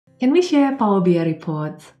Can we share Power BI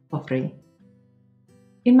reports for free?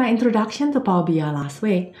 In my introduction to Power BI last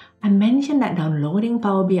week, I mentioned that downloading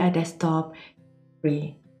Power BI Desktop is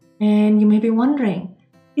free. And you may be wondering,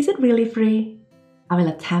 is it really free? I will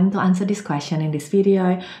attempt to answer this question in this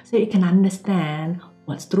video so you can understand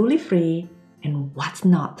what's truly free and what's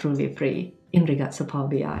not truly free in regards to Power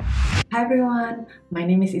BI. Hi everyone, my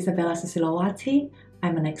name is Isabella Susilowati.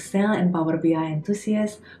 I'm an Excel and Power BI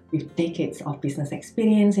enthusiast with decades of business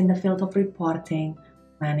experience in the field of reporting,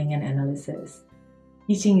 planning, and analysis.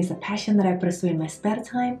 Teaching is a passion that I pursue in my spare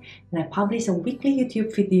time, and I publish a weekly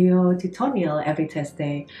YouTube video tutorial every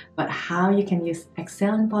Thursday about how you can use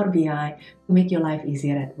Excel and Power BI to make your life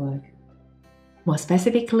easier at work. More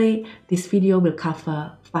specifically, this video will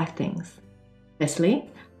cover 5 things. Firstly,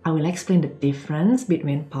 I will explain the difference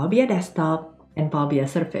between Power BI Desktop and Power BI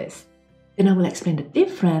Service. Then I will explain the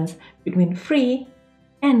difference between free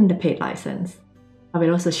and the paid license. I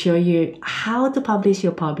will also show you how to publish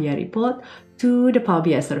your Power BI report to the Power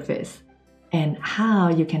BI Service and how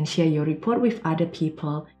you can share your report with other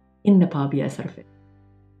people in the Power BI Service.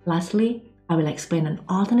 Lastly, I will explain an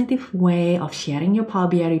alternative way of sharing your Power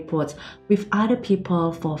BI reports with other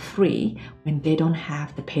people for free when they don't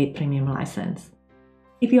have the paid premium license.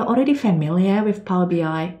 If you're already familiar with Power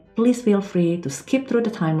BI, please feel free to skip through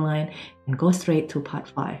the timeline and go straight to part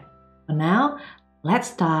 5. For now, let's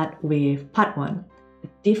start with part 1, the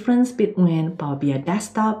difference between Power BI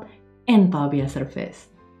Desktop and Power BI Service.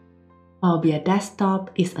 Power BI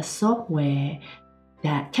Desktop is a software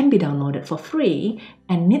that can be downloaded for free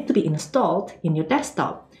and need to be installed in your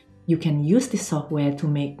desktop. You can use this software to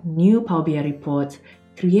make new Power BI reports,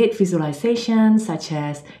 create visualizations such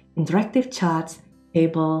as interactive charts,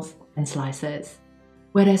 tables, and slices.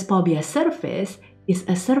 Whereas Power BI Service is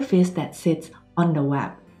a service that sits on the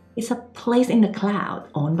web. It's a place in the cloud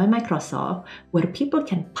owned by Microsoft where people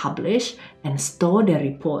can publish and store their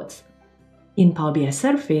reports. In Power BI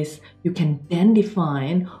Service, you can then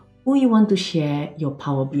define who you want to share your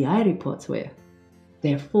Power BI reports with.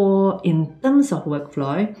 Therefore, in terms of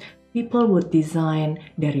workflow, people would design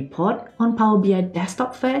their report on Power BI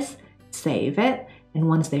Desktop first, save it, and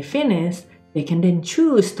once they finish, they can then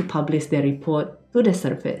choose to publish their report to the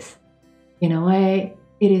service. In a way,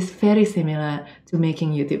 it is very similar to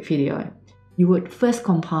making YouTube video. You would first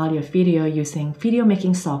compile your video using video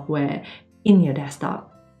making software in your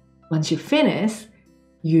desktop. Once you finish,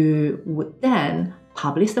 you would then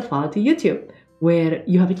publish the file to YouTube, where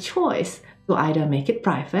you have a choice to either make it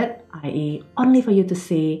private, i.e. only for you to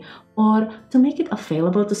see, or to make it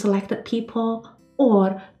available to selected people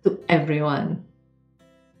or to everyone.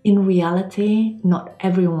 In reality, not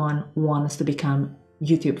everyone wants to become a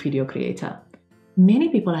YouTube video creator. Many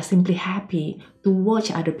people are simply happy to watch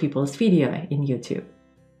other people's video in YouTube.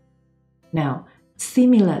 Now,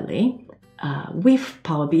 similarly, with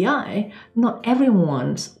Power BI, not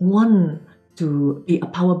everyone wants to be a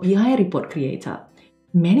Power BI report creator.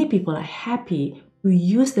 Many people are happy to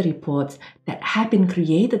use the reports that have been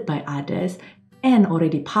created by others and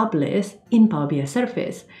already published in Power BI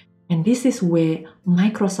Service. And this is where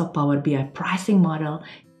Microsoft Power BI pricing model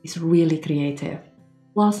is really creative.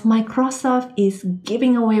 Whilst Microsoft is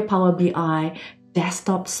giving away Power BI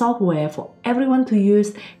desktop software for everyone to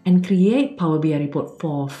use and create Power BI report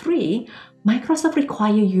for free, Microsoft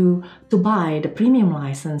requires you to buy the premium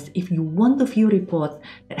license if you want to view reports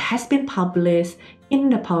that has been published in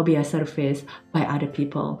the Power BI Service by other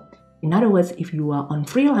people. In other words, if you are on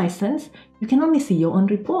free license, you can only see your own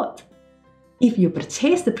report. If you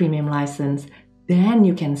purchase the premium license, then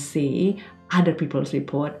you can see other people's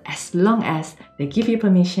report as long as they give you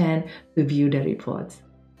permission to view the reports.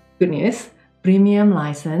 Good news, premium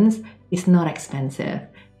license is not expensive.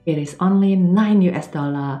 It is only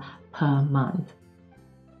 $9 per month.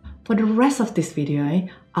 For the rest of this video,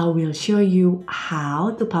 I will show you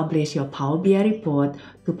how to publish your Power BI report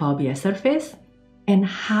to Power BI Service and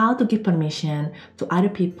how to give permission to other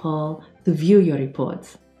people to view your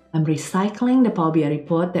reports. I'm recycling the Power BI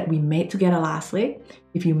report that we made together last week.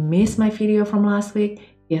 If you missed my video from last week,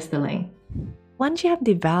 here's the link. Once you have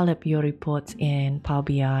developed your reports in Power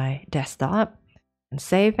BI Desktop, and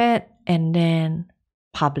save it and then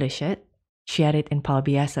publish it, share it in Power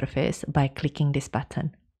BI Service by clicking this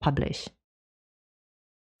button, Publish.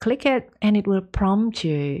 Click it and it will prompt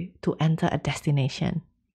you to enter a destination.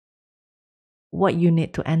 What you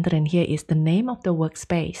need to enter in here is the name of the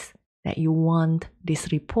workspace that you want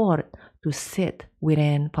this report to sit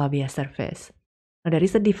within Power BI Service. Now, there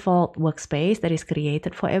is a default workspace that is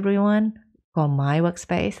created for everyone called My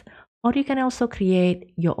Workspace, or you can also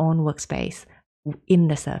create your own workspace in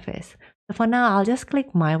the service. So for now, I'll just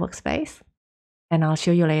click My Workspace And I'll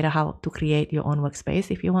show you later how to create your own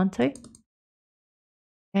workspace if you want to.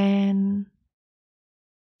 And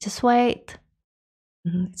just wait.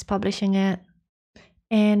 It's publishing it.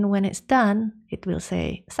 And when it's done, it will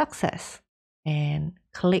say success. And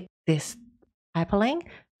click this hyperlink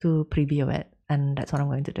to preview it. And that's what I'm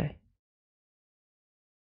going to do.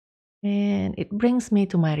 And it brings me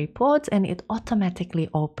to my reports, and it automatically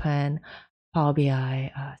opens Power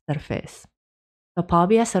BI Surface. So Power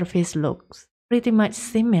BI Surface looks pretty much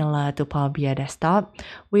similar to Power BI Desktop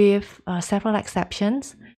with several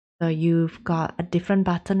exceptions. So you've got a different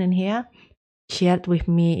button in here. Shared with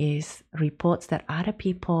me is reports that other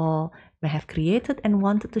people may have created and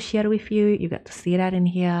wanted to share with you. You get to see that in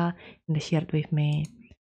here in the shared with me.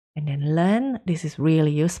 And then learn, this is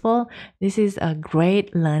really useful. This is a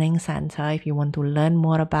great learning center. If you want to learn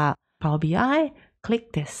more about Power BI,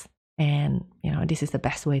 click this. And this is the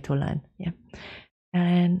best way to learn. Yeah.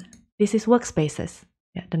 And this is workspaces.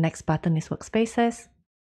 Yeah, the next button is workspaces.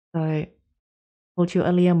 So I told you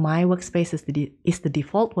earlier, my workspace is the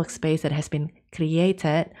default workspace that has been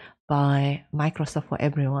created by Microsoft for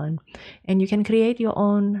everyone. And you can create your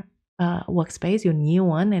own workspace, your new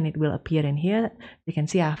one, and it will appear in here. You can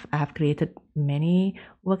see I have created many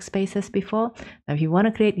workspaces before. Now, if you want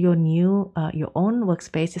to create your own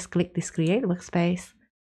workspace, just click this create workspace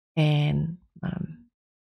and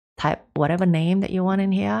type whatever name that you want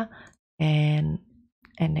in here, and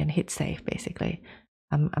then hit save. Basically,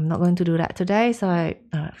 I'm not going to do that today, so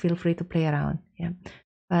feel free to play around. Yeah,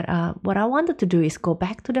 but what I wanted to do is go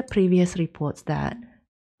back to the previous reports that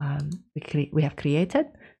we have created.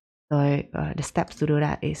 So the steps to do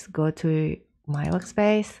that is go to my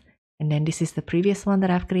workspace, and then this is the previous one that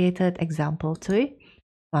I've created, example 2. So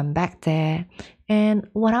I'm back there, and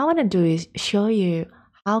what I want to do is show you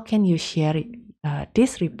how can you share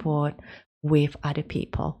this report with other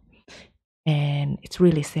people. And it's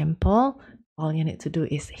really simple. All you need to do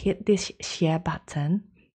is hit this share button,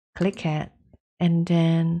 click it, and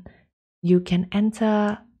then you can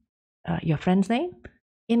enter your friend's name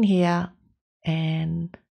in here,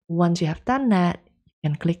 and once you have done that, you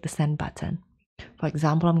can click the send button. For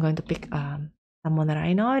example, I'm going to pick someone that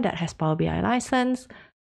I know that has Power BI license.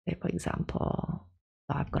 Say, for example,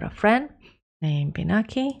 so I've got a friend named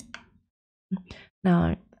Pinaki.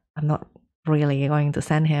 Now, I'm not really going to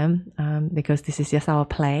send him because this is just our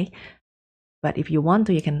play. But if you want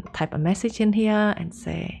to, you can type a message in here and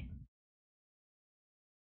say,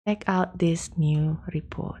 check out this new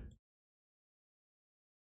report.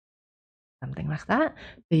 Something like that.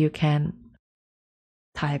 So you can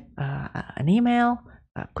type an email,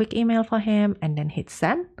 a quick email for him, and then hit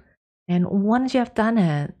send. And once you have done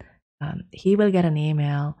it, he will get an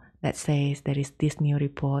email that says there is this new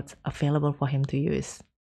report available for him to use.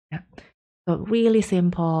 Yeah. So really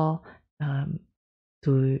simple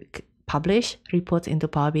to publish reports into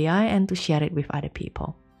Power BI and to share it with other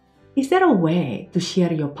people. Is there a way to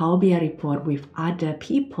share your Power BI report with other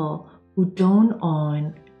people who don't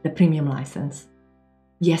own the premium license?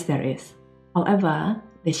 Yes, there is. However,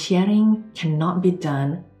 the sharing cannot be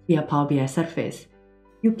done via Power BI Surface.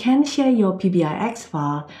 You can share your PBIX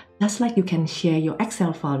file just like you can share your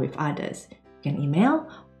Excel file with others. You can email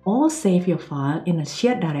or save your file in a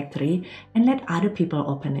shared directory and let other people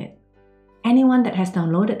open it. Anyone that has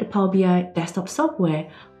downloaded the Power BI desktop software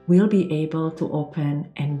will be able to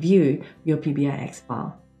open and view your PBIX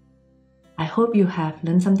file. I hope you have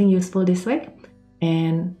learned something useful this week,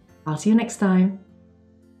 and I'll see you next time.